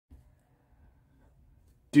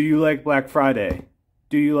Do you like Black Friday?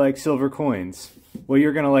 Do you like silver coins? Well,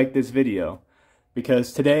 you're going to like this video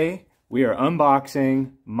because today we are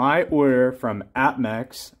unboxing my order from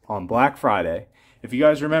Apmex on Black Friday. If you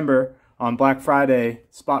guys remember, on Black Friday,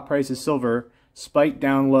 spot price of silver spiked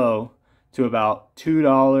down low to about $2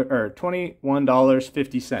 or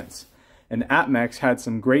 $21.50. And Apmex had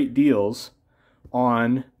some great deals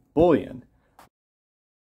on bullion.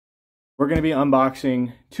 We're going to be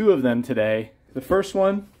unboxing two of them today. The first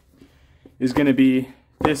one is going to be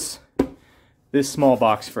this small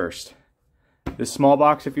box first. This small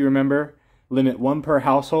box, if you remember, limit one per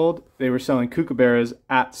household. They were selling kookaburras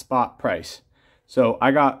at spot price. So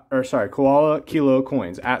I got, Koala kilo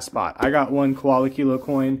coins at spot. I got one Koala kilo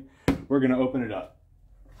coin. We're going to open it up.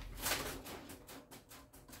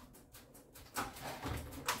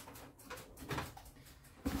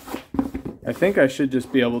 I think I should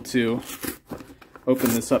just be able to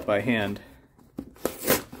open this up by hand.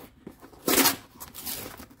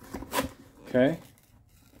 Okay.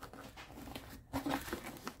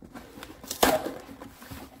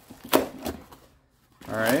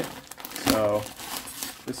 All right. So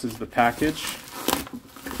this is the package.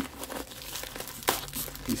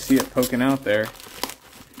 You see it poking out there.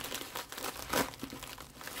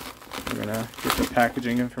 We're gonna get the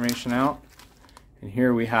packaging information out, and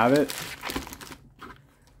here we have it.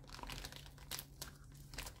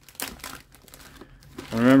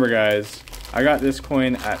 Remember, guys, I got this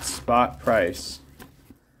coin at spot price.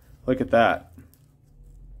 Look at that.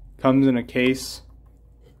 Comes in a case.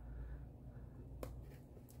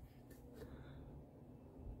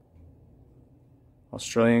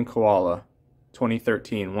 Australian Koala,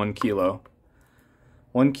 2013, 1 kilo.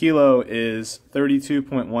 1 kilo is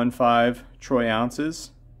 32.15 troy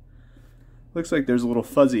ounces. Looks like there's a little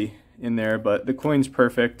fuzzy in there, but the coin's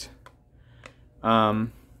perfect.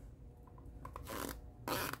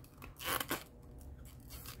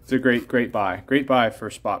 It's a great buy. Great buy for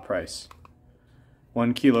spot price.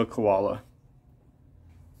 1 kilo koala.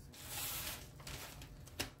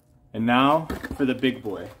 And now for the big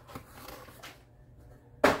boy.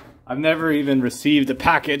 I've never even received a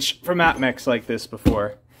package from Apmex like this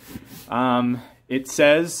before. It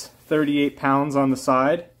says 38 pounds on the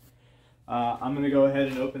side. I'm going to go ahead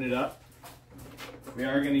and open it up. We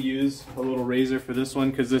are going to use a little razor for this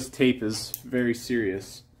one because this tape is very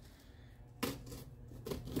serious.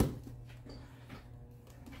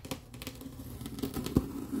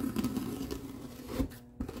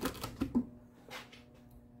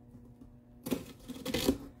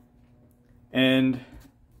 And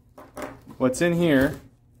what's in here,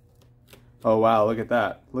 oh wow, look at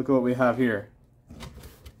that. Look at what we have here.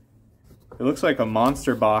 It looks like a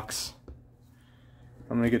monster box.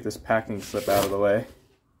 I'm gonna get this packing slip out of the way.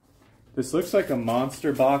 This looks like a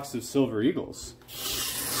monster box of silver eagles.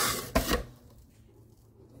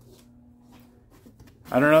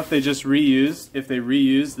 I don't know if they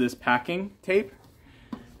reused this packing tape,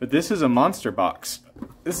 but this is a monster box.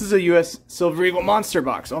 This is a US Silver Eagle monster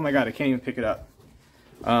box. Oh my god, I can't even pick it up.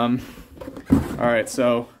 Alright,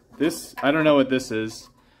 so this, I don't know what this is.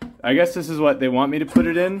 I guess this is what they want me to put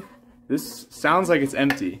it in. This sounds like it's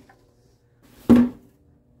empty.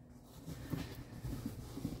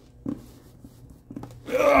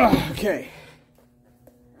 Ugh, okay.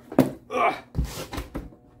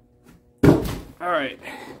 Alright.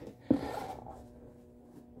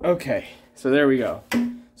 Okay, so there we go.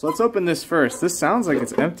 So let's open this first. This sounds like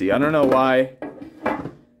it's empty. I don't know why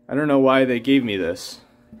they gave me this.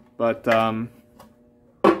 But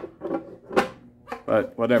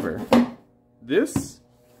whatever. This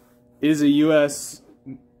is a US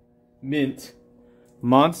Mint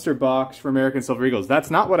monster box for American Silver Eagles. That's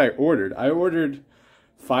not what I ordered. I ordered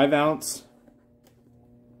 5-ounce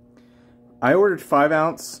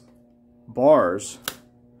bars,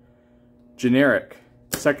 generic,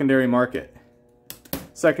 secondary market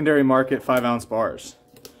 5-ounce bars.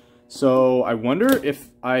 So I wonder if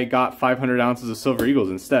I got 500 ounces of Silver Eagles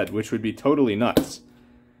instead, which would be totally nuts.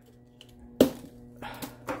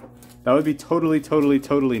 That would be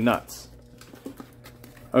totally nuts.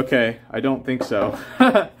 Okay, I don't think so.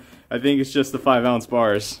 I think it's just the 5-ounce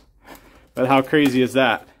bars. But how crazy is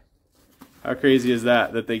that? How crazy is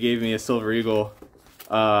that they gave me a Silver Eagle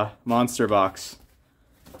monster box?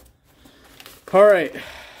 Alright,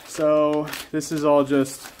 so this is all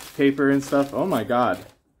just paper and stuff. Oh my god.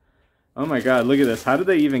 Oh my god, look at this. How did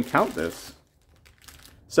they even count this?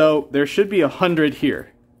 So there should be 100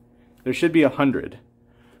 here. There should be 100.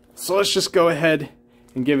 So let's just go ahead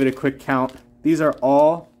and give it a quick count. These are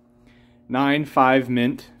all 9.5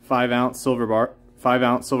 mint 5-ounce silver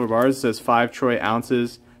bars. It says 5 troy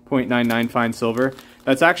ounces, 0.99 fine silver.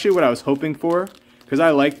 That's actually what I was hoping for, because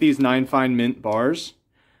I like these 9 fine mint bars.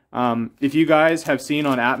 If you guys have seen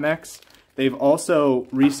on Apmex, they've also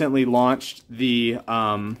recently launched the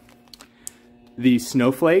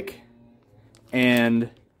snowflake, and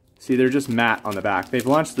see, they're just matte on the back. They've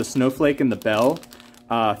launched the snowflake and the bell,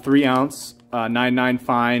 3 ounce, 99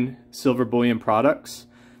 fine silver bullion products.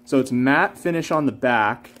 So it's matte finish on the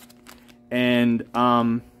back, and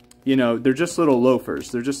you know, they're just little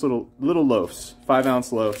loafers. They're just little loaves, 5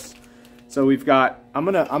 ounce loaves. So we've got, I'm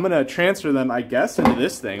gonna transfer them, I guess, into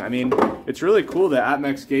this thing. I mean, it's really cool that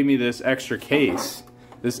Apmex gave me this extra case,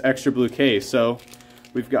 this extra blue case. So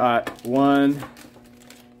we've got 1,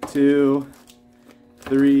 2,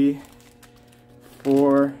 3,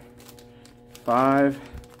 4, 5,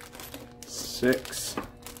 6,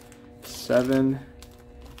 7,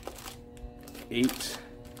 8,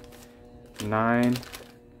 9,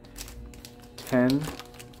 10.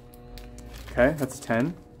 Okay, that's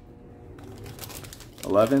 10.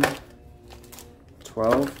 11,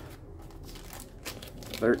 12,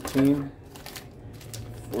 13,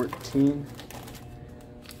 14,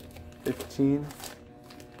 15,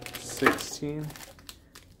 16,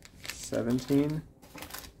 17,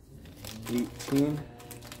 18,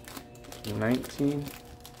 19,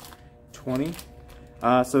 20.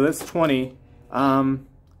 So that's 20.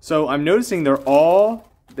 So I'm noticing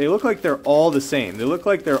they look like they're all the same. They look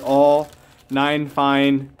like they're all 9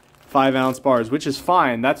 fine 5 ounce bars, which is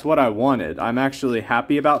fine. That's what I wanted. I'm actually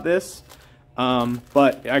happy about this.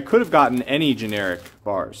 But I could have gotten any generic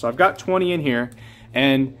bars. So I've got 20 in here.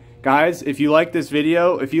 And guys, if you like this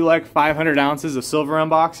video, if you like 500 ounces of silver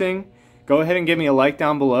unboxing, go ahead and give me a like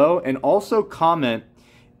down below. And also comment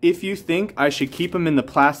if you think I should keep them in the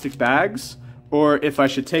plastic bags or if I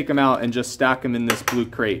should take them out and just stack them in this blue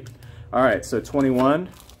crate. All right, so 21,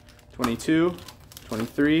 22,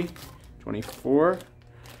 23, 24,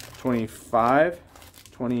 25,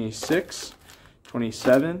 26,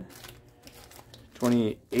 27,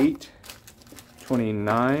 28,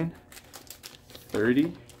 29,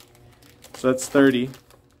 30. So that's 30.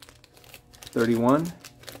 31,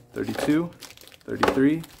 32,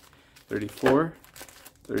 33, 34,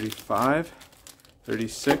 35,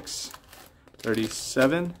 36,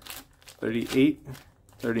 37, 38,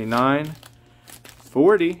 39,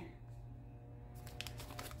 40,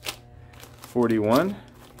 41,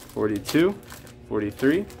 42,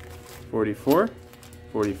 43, 44,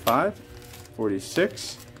 45,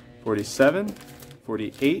 46, 47,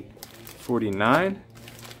 48, 49,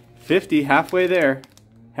 50, halfway there,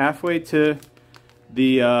 halfway to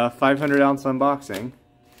the 500 ounce unboxing.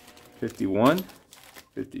 51,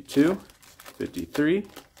 52, 53,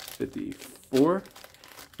 54,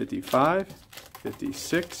 55,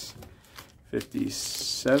 56,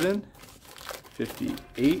 57,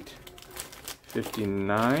 58,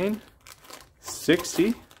 59,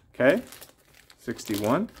 60, okay,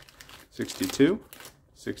 61, 62,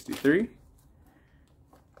 63,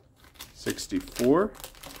 64,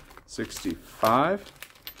 65,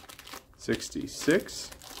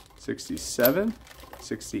 66, 67,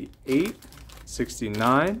 68,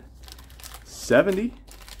 69, 70,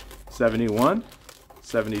 71,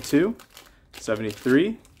 72,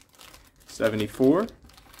 73, 74,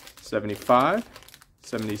 75,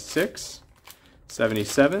 76,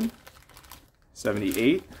 77,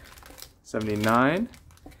 78, 79,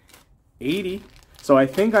 80. So I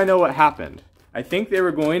think I know what happened. I think they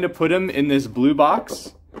were going to put them in this blue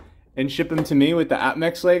box and ship them to me with the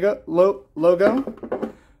Apmex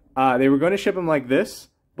logo. They were going to ship them like this,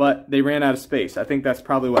 but they ran out of space. I think that's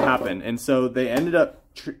probably what happened. And so they ended up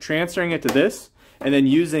transferring it to this and then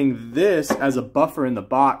using this as a buffer in the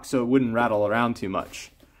box so it wouldn't rattle around too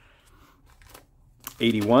much.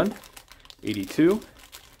 81, 82,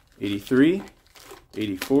 83,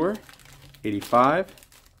 84, 85,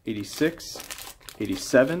 86,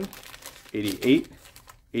 87, 88,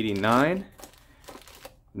 89,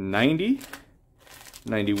 90,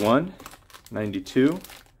 91, 92,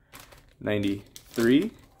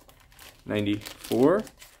 93, 94,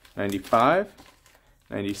 95,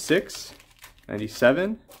 96,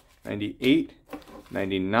 97, 98,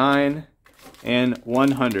 99, and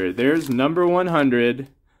 100. There's number 100,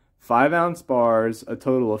 5 ounce bars, a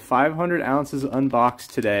total of 500 ounces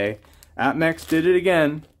unboxed today. Apmex did it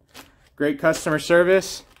again. Great customer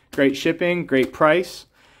service, great shipping, great price.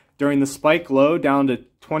 During the spike low down to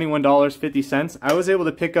 $21.50, I was able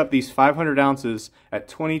to pick up these 500 ounces at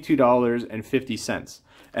 $22.50.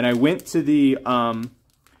 And I went to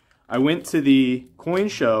the coin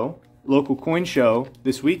show, local coin show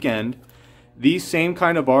this weekend, These same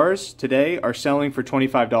kind of bars today are selling for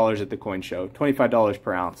 $25 at the coin show, $25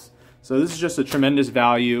 per ounce. So this is just a tremendous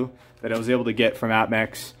value that I was able to get from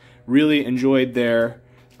Apmex. Really enjoyed their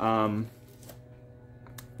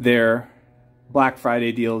Black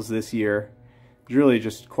Friday deals this year. It's really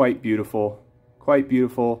just quite beautiful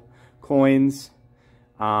coins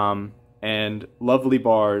and lovely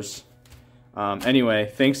bars.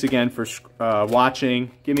 Anyway, thanks again for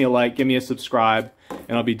watching. Give me a like, give me a subscribe,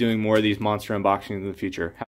 and I'll be doing more of these monster unboxings in the future.